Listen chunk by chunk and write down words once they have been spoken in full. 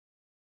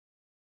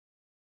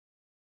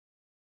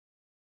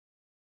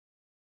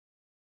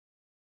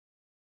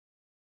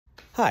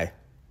Hi,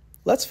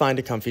 let's find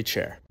a comfy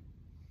chair.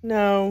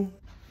 No.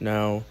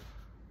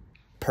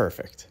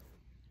 Perfect.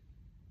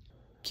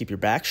 Keep your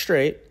back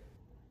straight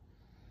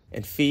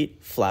and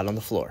feet flat on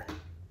the floor.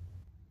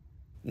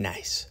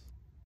 Nice.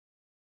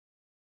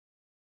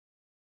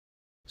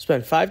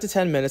 Spend 5 to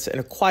 10 minutes in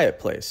a quiet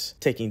place,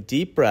 taking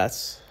deep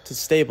breaths to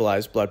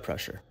stabilize blood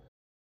pressure.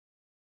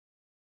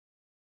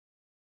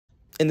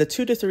 In the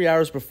 2 to 3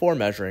 hours before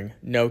measuring,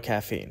 no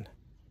caffeine,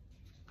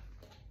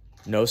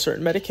 no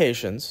certain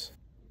medications,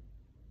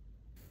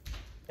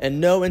 and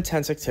no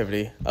intense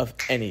activity of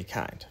any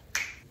kind.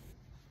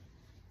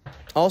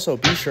 Also,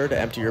 be sure to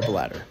empty your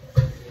bladder.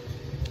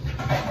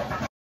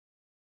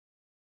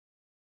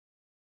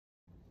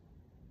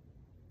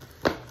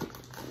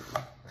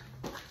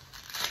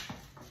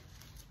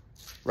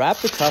 Wrap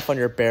the cuff on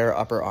your bare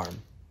upper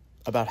arm,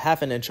 about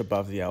 ½ inch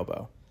above the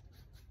elbow.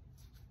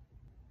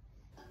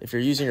 If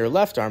you're using your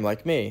left arm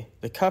like me,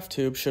 the cuff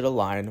tube should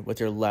align with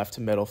your left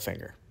middle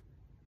finger.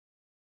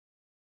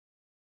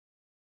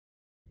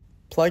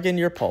 Plug in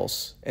your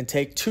pulse and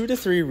take 2 to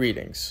 3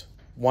 readings,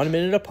 1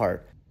 minute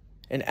apart,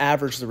 and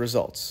average the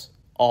results,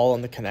 all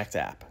on the CONNEQT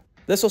app.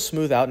 This will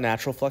smooth out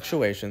natural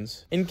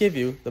fluctuations and give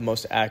you the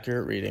most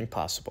accurate reading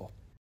possible.